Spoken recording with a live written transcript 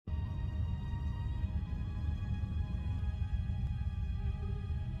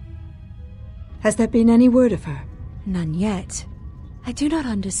Has there been any word of her? None yet. I do not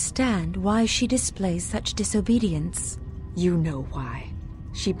understand why she displays such disobedience. You know why.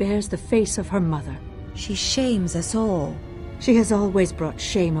 She bears the face of her mother. She shames us all. She has always brought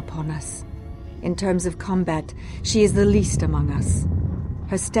shame upon us. In terms of combat, she is the least among us.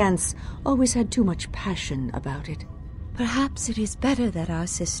 Her stance always had too much passion about it. Perhaps it is better that our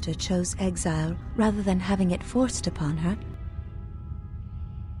sister chose exile rather than having it forced upon her.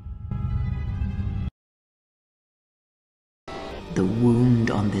 The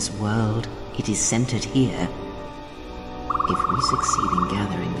wound on this world, it is centered here. If we succeed in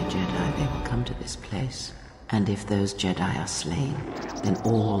gathering the Jedi, they will come to this place. And if those Jedi are slain, then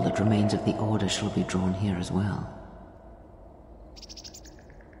all that remains of the Order shall be drawn here as well.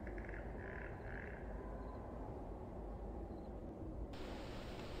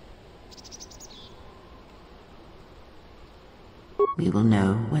 We will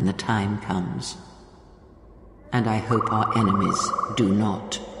know when the time comes. And I hope our enemies do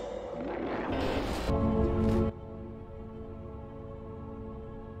not.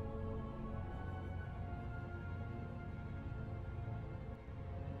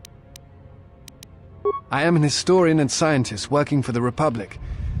 I am an historian and scientist working for the Republic,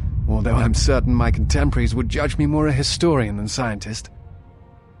 although I'm certain my contemporaries would judge me more a historian than scientist.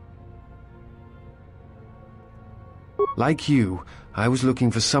 Like you, I was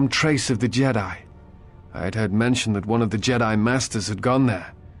looking for some trace of the Jedi. I had heard mention that one of the Jedi Masters had gone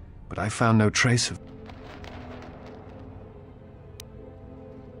there, but I found no trace of...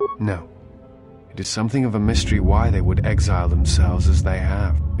 No. It is something of a mystery why they would exile themselves as they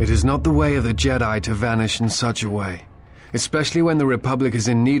have. It is not the way of the Jedi to vanish in such a way, especially when the Republic is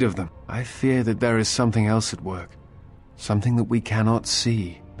in need of them. I fear that there is something else at work, something that we cannot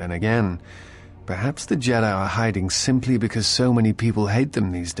see. Then again, perhaps the Jedi are hiding simply because so many people hate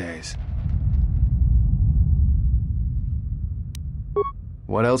them these days.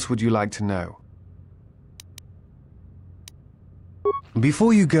 What else would you like to know?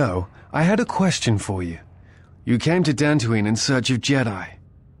 Before you go, I had a question for you. You came to Dantooine in search of Jedi.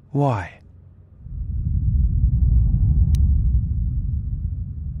 Why?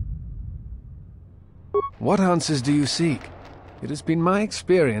 What answers do you seek? It has been my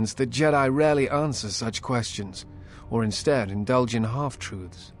experience that Jedi rarely answer such questions, or instead indulge in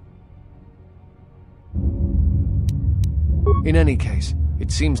half-truths. In any case,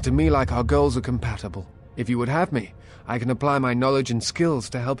 it seems to me like our goals are compatible. If you would have me, I can apply my knowledge and skills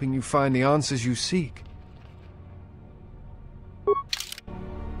to helping you find the answers you seek.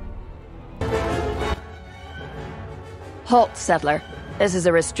 Halt, settler. This is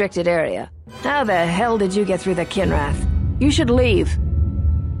a restricted area. How the hell did you get through the Kinrath? You should leave.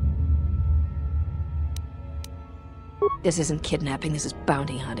 This isn't kidnapping, this is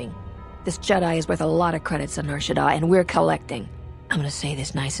bounty hunting. This Jedi is worth a lot of credits on Nar Shaddaa, and we're collecting. I'm gonna say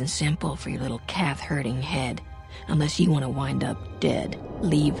this nice and simple for your little calf-herding head. Unless you want to wind up dead,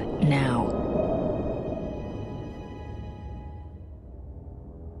 leave now.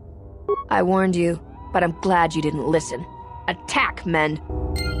 I warned you, but I'm glad you didn't listen. Attack, men!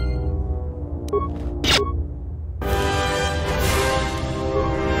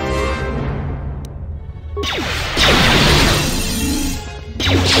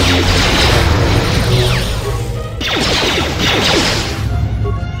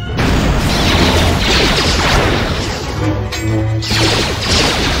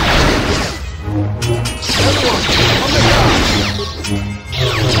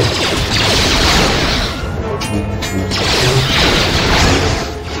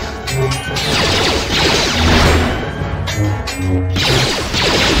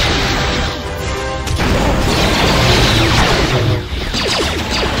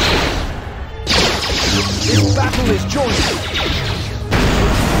 This battle is joint.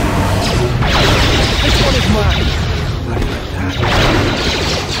 This one is mine.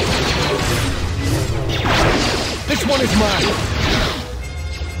 This one is mine.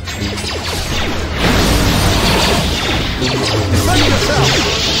 Defend yourself.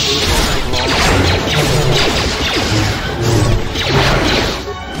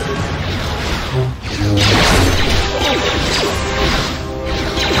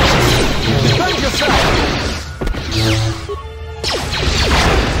 Defend yourself!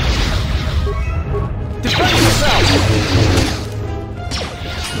 Defend yourself!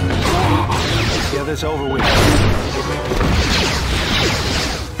 Get this over with.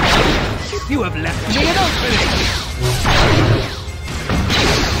 You have left me an opening!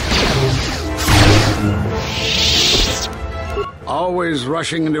 Always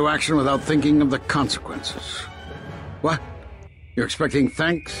rushing into action without thinking of the consequences. What? You're expecting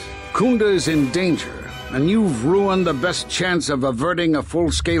thanks? Kunda is in danger, and you've ruined the best chance of averting a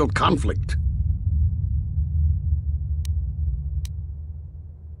full-scale conflict.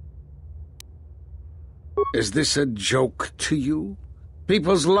 Is this a joke to you?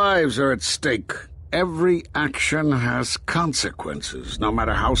 People's lives are at stake. Every action has consequences, no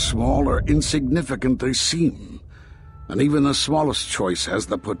matter how small or insignificant they seem. And even the smallest choice has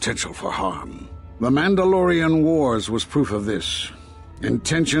the potential for harm. The Mandalorian Wars was proof of this.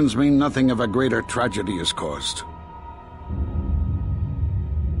 Intentions mean nothing if a greater tragedy is caused.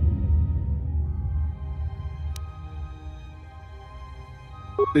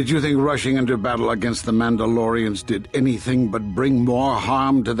 Did you think rushing into battle against the Mandalorians did anything but bring more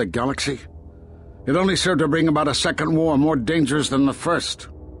harm to the galaxy? It only served to bring about a second war more dangerous than the first.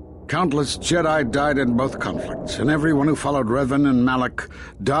 Countless Jedi died in both conflicts, and everyone who followed Revan and Malak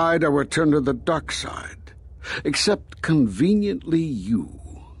died or returned to the dark side. Except, conveniently, you.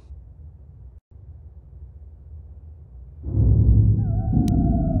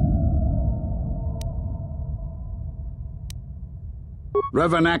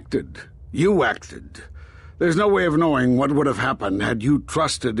 Revan acted. You acted. There's no way of knowing what would have happened had you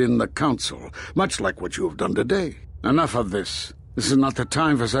trusted in the Council, much like what you have done today. Enough of this. This is not the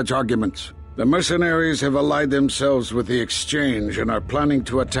time for such arguments. The mercenaries have allied themselves with the Exchange and are planning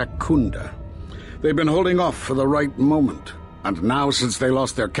to attack Kunda. They've been holding off for the right moment. And now, since they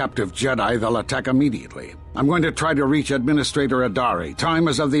lost their captive Jedi, they'll attack immediately. I'm going to try to reach Administrator Adari. Time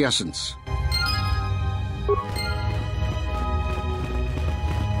is of the essence.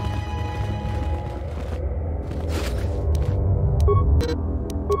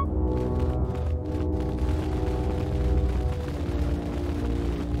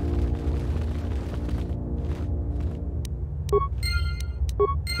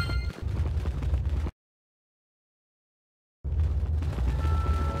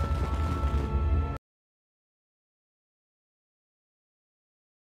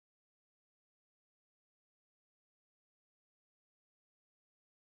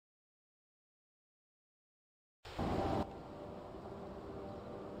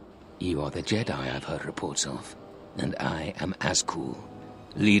 You are the Jedi I've heard reports of, and I am Azkul,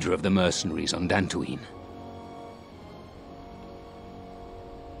 leader of the mercenaries on Dantooine.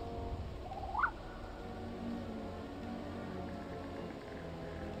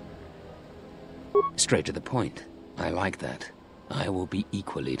 Straight to the point. I like that. I will be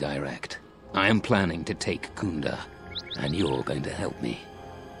equally direct. I am planning to take Kunda, and you're going to help me.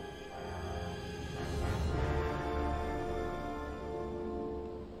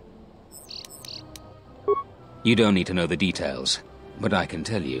 You don't need to know the details, but I can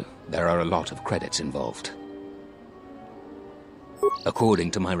tell you there are a lot of credits involved. According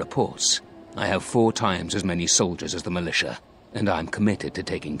to my reports, I have 4 times as many soldiers as the militia, and I'm committed to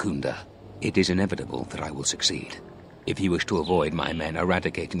taking Kunda. It is inevitable that I will succeed. If you wish to avoid my men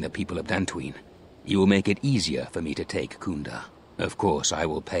eradicating the people of Dantooine, you will make it easier for me to take Kunda. Of course, I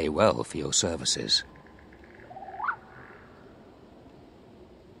will pay well for your services.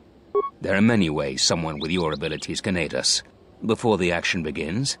 There are many ways someone with your abilities can aid us. Before the action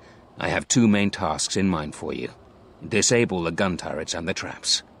begins, I have 2 main tasks in mind for you. Disable the gun turrets and the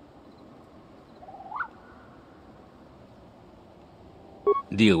traps.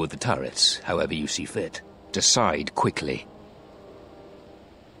 Deal with the turrets however you see fit. Decide quickly.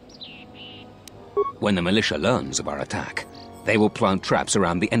 When the militia learns of our attack, they will plant traps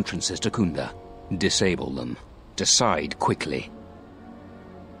around the entrances to Kunda. Disable them. Decide quickly.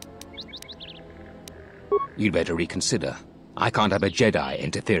 You'd better reconsider. I can't have a Jedi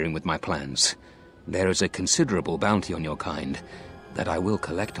interfering with my plans. There is a considerable bounty on your kind that I will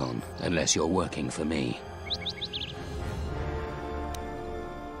collect on unless you're working for me.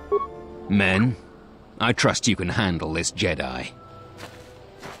 Men, I trust you can handle this Jedi.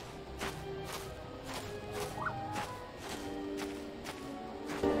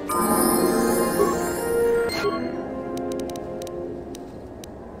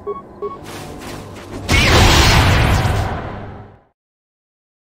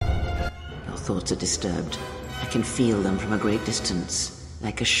 Thoughts are disturbed. I can feel them from a great distance,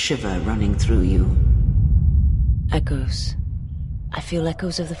 like a shiver running through you. Echoes. I feel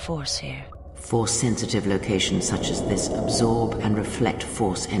echoes of the Force here. Force-sensitive locations such as this absorb and reflect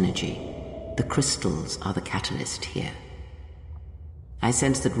Force energy. The crystals are the catalyst here. I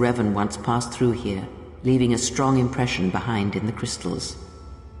sense that Revan once passed through here, leaving a strong impression behind in the crystals.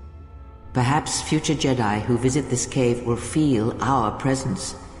 Perhaps future Jedi who visit this cave will feel our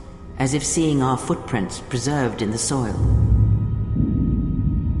presence, as if seeing our footprints preserved in the soil.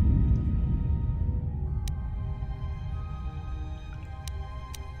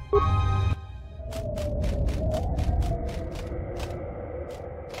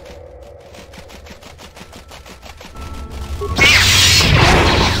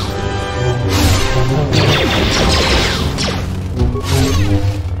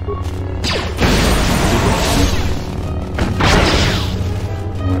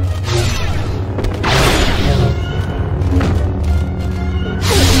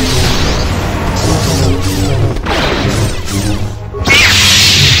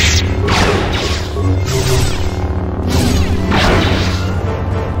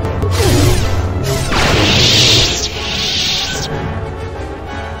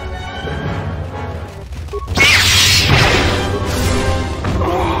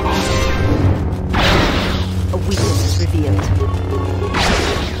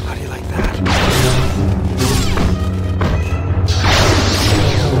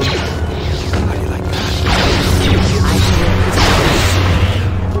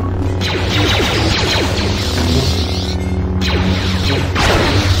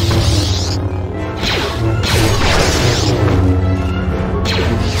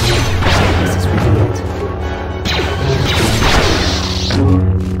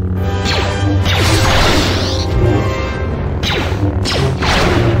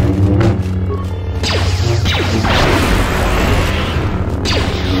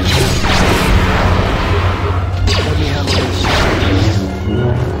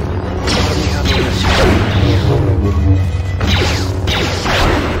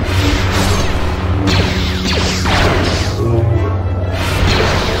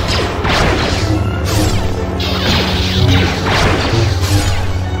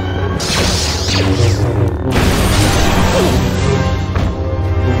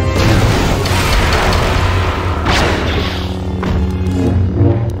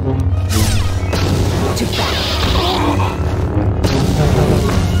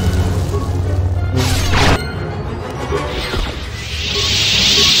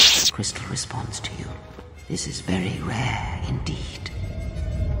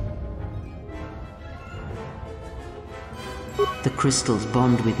 The crystal's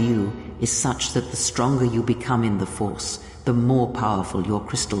bond with you is such that the stronger you become in the Force, the more powerful your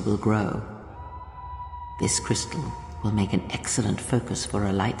crystal will grow. This crystal will make an excellent focus for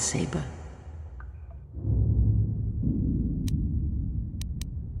a lightsaber.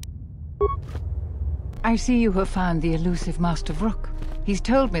 I see you have found the elusive Master Vrook. He's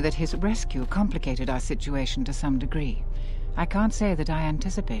told me that his rescue complicated our situation to some degree. I can't say that I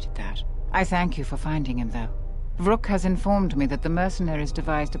anticipated that. I thank you for finding him, though. Vrook has informed me that the mercenaries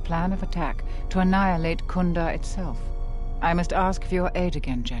devised a plan of attack to annihilate Kunda itself. I must ask for your aid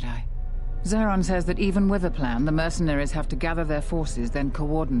again, Jedi. Zeron says that even with a plan, the mercenaries have to gather their forces, then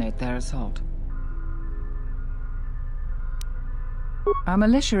coordinate their assault. Our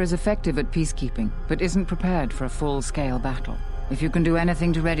militia is effective at peacekeeping, but isn't prepared for a full-scale battle. If you can do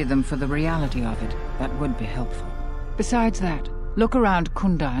anything to ready them for the reality of it, that would be helpful. Besides that, look around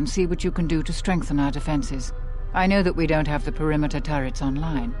Kunda and see what you can do to strengthen our defenses. I know that we don't have the perimeter turrets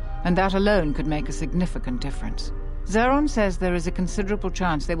online, and that alone could make a significant difference. Zeron says there is a considerable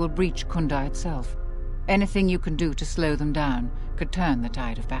chance they will breach Kunda itself. Anything you can do to slow them down could turn the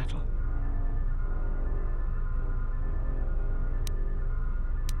tide of battle.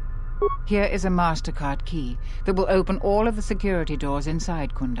 Here is a MasterCard key that will open all of the security doors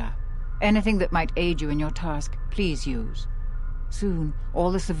inside Kunda. Anything that might aid you in your task, please use. Soon,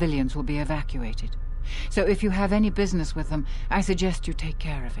 all the civilians will be evacuated. So if you have any business with them, I suggest you take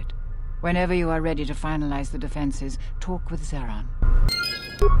care of it. Whenever you are ready to finalize the defenses, talk with Zeron.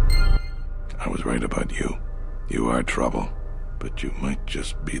 I was right about you. You are trouble, but you might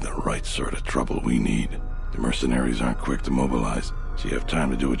just be the right sort of trouble we need. The mercenaries aren't quick to mobilize, so you have time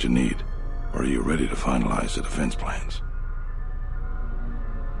to do what you need. Or are you ready to finalize the defense plans?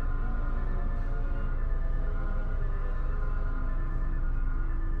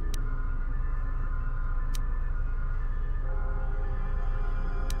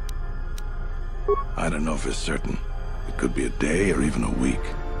 I don't know for certain. It could be a day or even a week.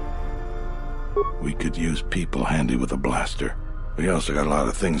 We could use people handy with a blaster. We also got a lot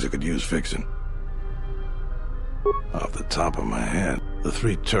of things that could use fixing. Off the top of my head, the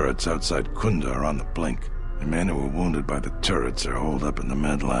 3 turrets outside Kunda are on the blink. The men who were wounded by the turrets are holed up in the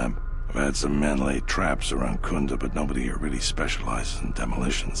med lab. I've had some men lay traps around Kunda, but nobody here really specializes in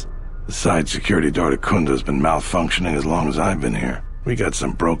demolitions. The side security door to Kunda has been malfunctioning as long as I've been here. We got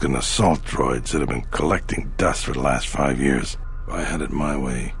some broken assault droids that have been collecting dust for the last 5 years. If I had it my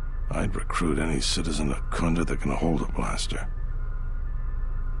way, I'd recruit any citizen of Kunda that can hold a blaster.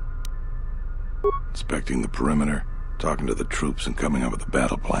 Inspecting the perimeter, talking to the troops and coming up with a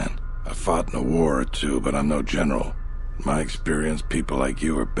battle plan. I've fought in a war or two, but I'm no general. In my experience, people like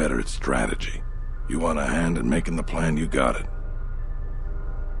you are better at strategy. You want a hand in making the plan, you got it.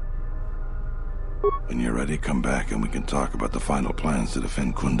 When you're ready, come back and we can talk about the final plans to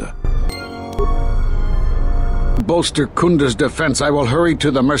defend Kunda. Bolster Kunda's defense. I will hurry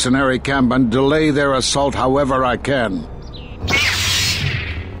to the mercenary camp and delay their assault however I can.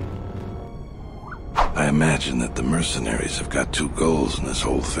 I imagine that the mercenaries have got 2 goals in this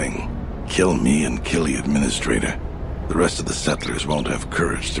whole thing. Kill me and kill the administrator. The rest of the settlers won't have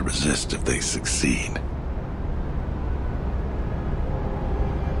courage to resist if they succeed.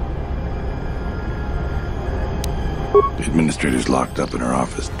 The administrator's locked up in her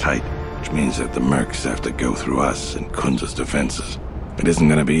office tight, which means that the mercs have to go through us and Kunda's defenses. It isn't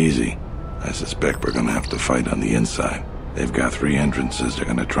gonna be easy. I suspect we're gonna have to fight on the inside. They've got 3 entrances they're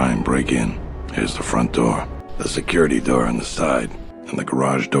gonna try and break in. Here's the front door, the security door on the side, and the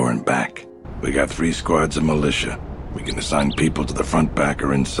garage door in back. We got 3 squads of militia. We can assign people to the front, back,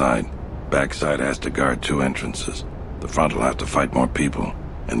 or inside. Backside has to guard 2 entrances. The front will have to fight more people,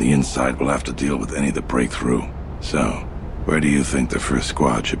 and the inside will have to deal with any that break through. So, where do you think the first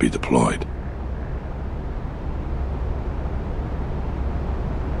squad should be deployed?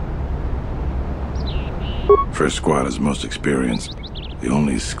 First squad is most experienced. The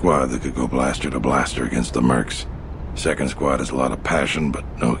only squad that could go blaster to blaster against the mercs. Second squad has a lot of passion, but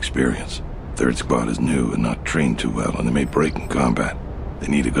no experience. Third squad is new and not trained too well, and they may break in combat. They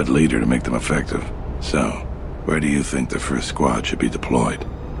need a good leader to make them effective. So, where do you think the first squad should be deployed?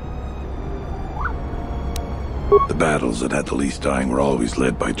 The battles that had the least dying were always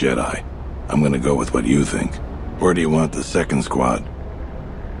led by Jedi. I'm gonna go with what you think. Where do you want the second squad?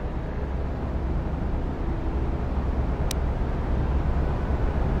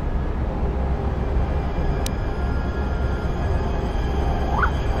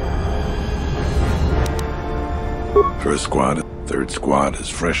 First squad, third squad is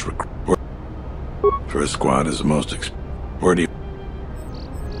fresh recruit. First squad is the most where do you...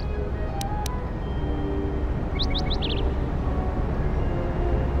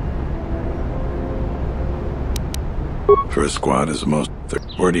 First squad is the most...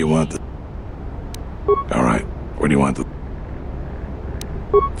 Where do you want the... Alright, where do you want the...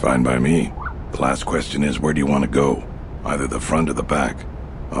 Fine by me. The last question is, where do you want to go? Either the front or the back.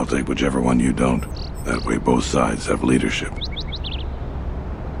 I'll take whichever one you don't. That way both sides have leadership.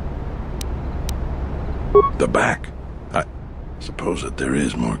 The back? I suppose that there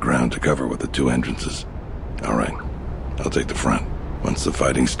is more ground to cover with the two entrances. Alright, I'll take the front. Once the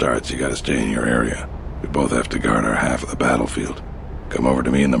fighting starts, you gotta stay in your area. We both have to guard our half of the battlefield. Come over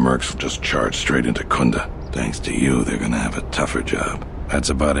to me and the mercs will just charge straight into Kunda. Thanks to you, they're gonna have a tougher job.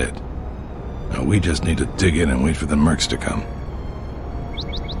 That's about it. Now we just need to dig in and wait for the mercs to come.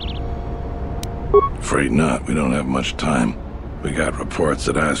 Afraid not, we don't have much time. We got reports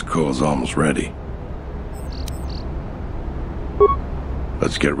that Ascole's almost ready.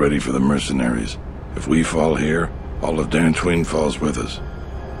 Let's get ready for the mercenaries. If we fall here, all of Dantooine falls with us.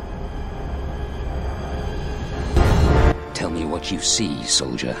 Tell me what you see,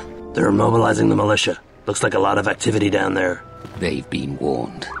 soldier. They're mobilizing the militia. Looks like a lot of activity down there. They've been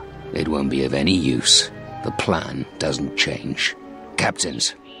warned. It won't be of any use. The plan doesn't change.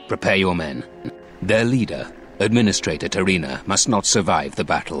 Captains, prepare your men. Their leader, Administrator Tarina, must not survive the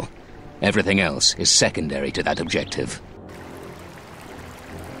battle. Everything else is secondary to that objective.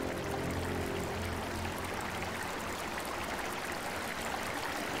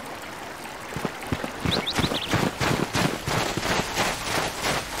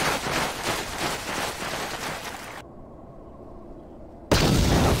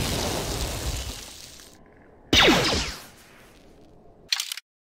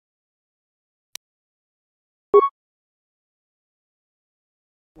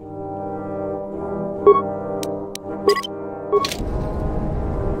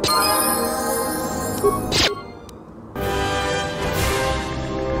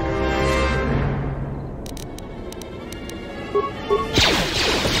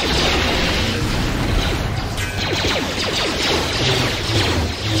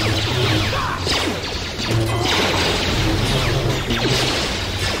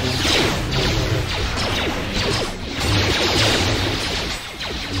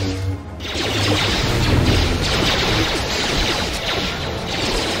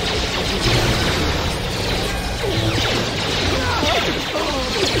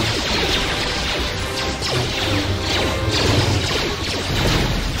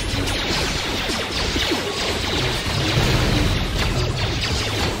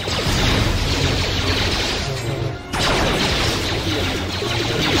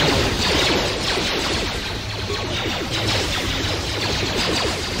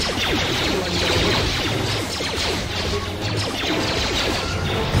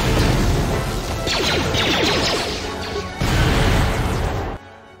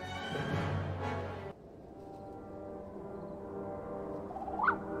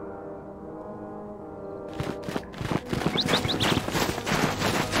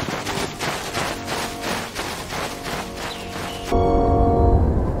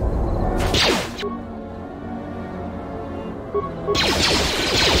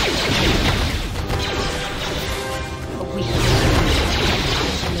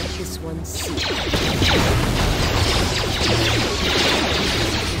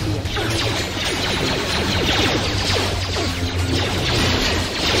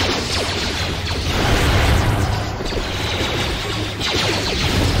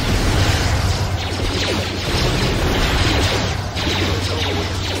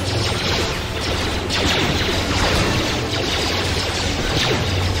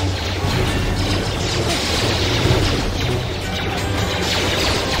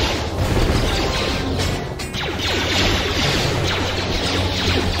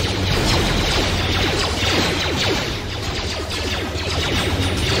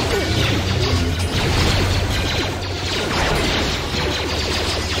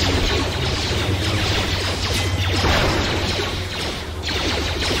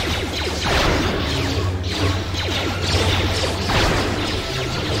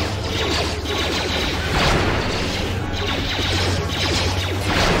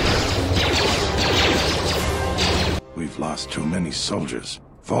 Too many soldiers.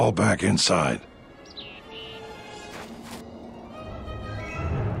 Fall back inside.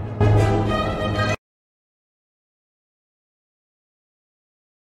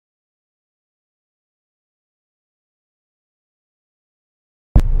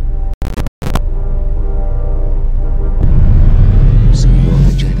 So you're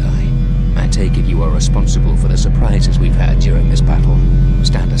the Jedi. I take it you are responsible for the surprises we've had during this battle.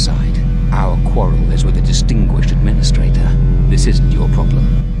 Stand aside. Our quarrel is with a distinguished administrator. This isn't your problem.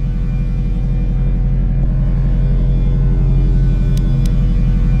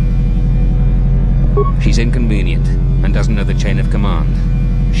 She's inconvenient and doesn't know the chain of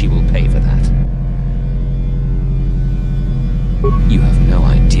command. She will pay for that. You have no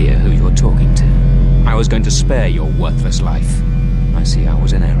idea who you're talking to. I was going to spare your worthless life. I see I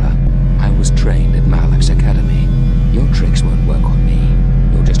was in error. I was trained at Malak's academy. Your tricks won't work on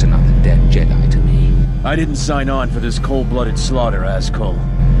me. You're just another dead Jedi to me. I didn't sign on for this cold-blooded slaughter, Azkul.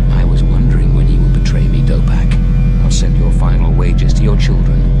 I was wondering when you would betray me, Dopak. I'll send your final wages to your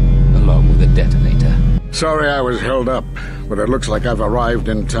children, along with a detonator. Sorry I was held up, but it looks like I've arrived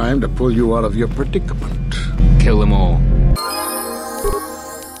in time to pull you out of your predicament. Kill them all.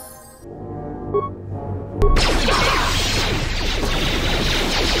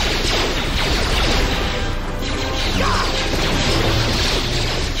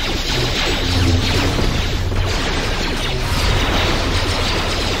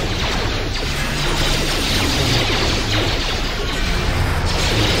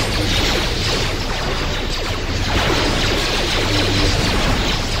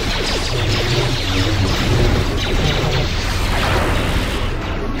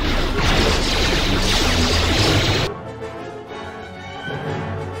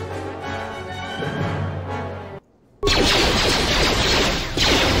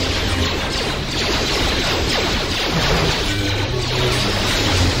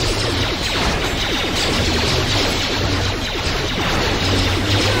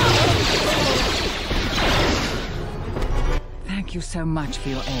 Thank you so much for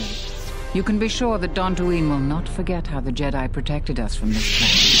your aid. You can be sure that Dantooine will not forget how the Jedi protected us from this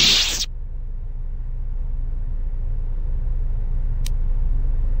threat.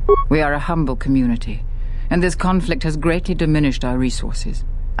 We are a humble community, and this conflict has greatly diminished our resources.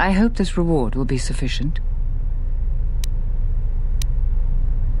 I hope this reward will be sufficient.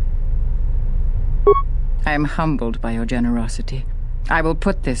 I am humbled by your generosity. I will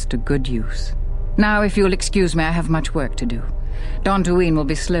put this to good use. Now, if you'll excuse me, I have much work to do. Dantooine will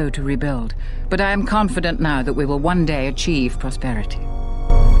be slow to rebuild, but I am confident now that we will one day achieve prosperity.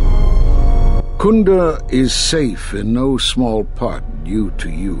 Kunda is safe in no small part due to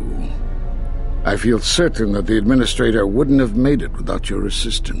you. I feel certain that the Administrator wouldn't have made it without your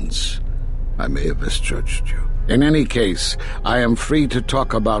assistance. I may have misjudged you. In any case, I am free to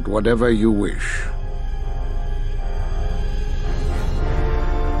talk about whatever you wish.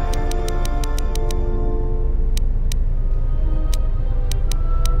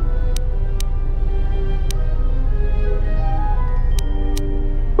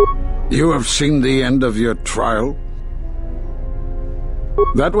 You have seen the end of your trial?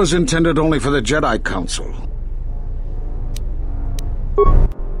 That was intended only for the Jedi Council.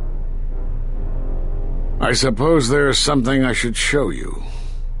 I suppose there is something I should show you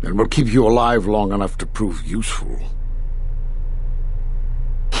that will keep you alive long enough to prove useful.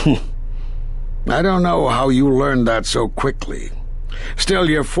 I don't know how you learned that so quickly. Still,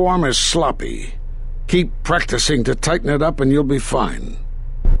 your form is sloppy. Keep practicing to tighten it up and you'll be fine.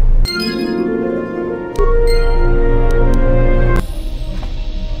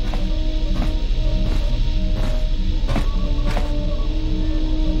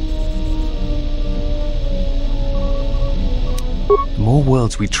 The more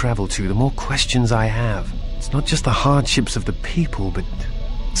worlds we travel to, the more questions I have. It's not just the hardships of the people, but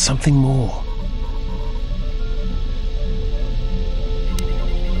something more.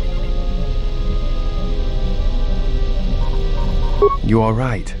 You are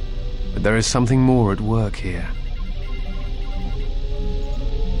right, but there is something more at work here.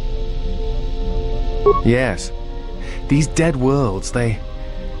 Yes, these dead worlds, they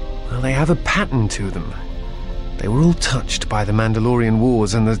have a pattern to them. They were all touched by the Mandalorian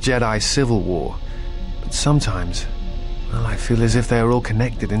Wars and the Jedi Civil War. But sometimes, well, I feel as if they are all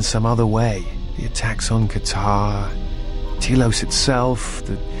connected in some other way. The attacks on Qatar, Telos itself,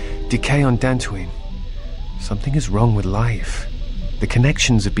 the decay on Dantooine. Something is wrong with life. The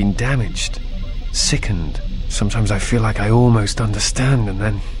connections have been damaged, sickened. Sometimes I feel like I almost understand and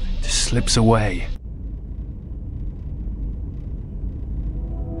then it just slips away.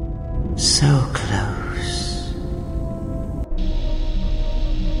 So close.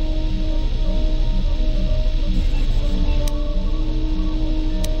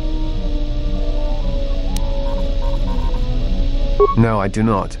 No, I do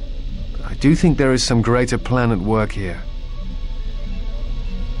not. But I do think there is some greater plan at work here.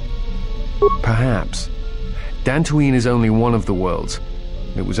 Perhaps. Dantooine is only one of the worlds.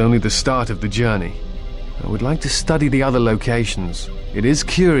 It was only the start of the journey. I would like to study the other locations. It is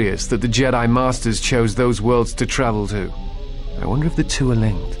curious that the Jedi Masters chose those worlds to travel to. I wonder if the two are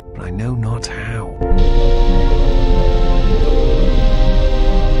linked, but I know not how.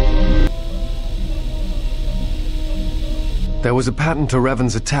 There was a pattern to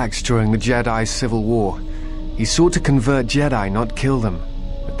Revan's attacks during the Jedi Civil War. He sought to convert Jedi, not kill them.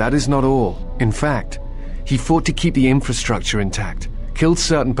 But that is not all. In fact, he fought to keep the infrastructure intact, killed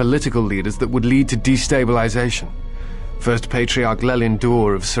certain political leaders that would lead to destabilization. First Patriarch Lelin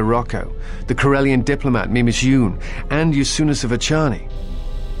Dur of Sirocco, the Corellian diplomat Mimis Yoon, and Yusunas of Achani.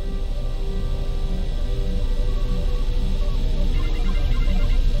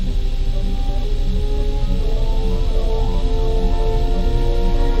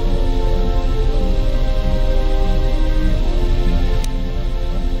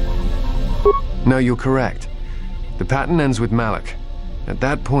 No, you're correct. The pattern ends with Malak. At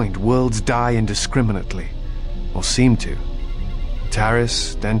that point, worlds die indiscriminately. Or seem to.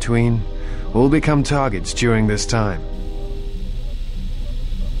 Taris, Dantooine, all become targets during this time.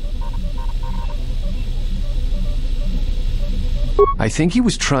 I think he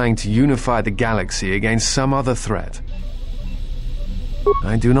was trying to unify the galaxy against some other threat.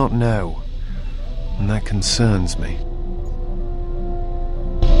 I do not know, and that concerns me.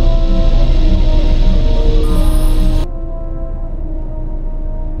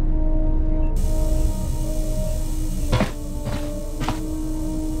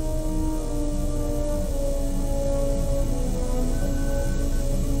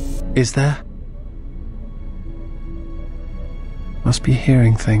 Is there? Must be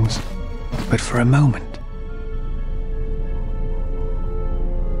hearing things. But for a moment,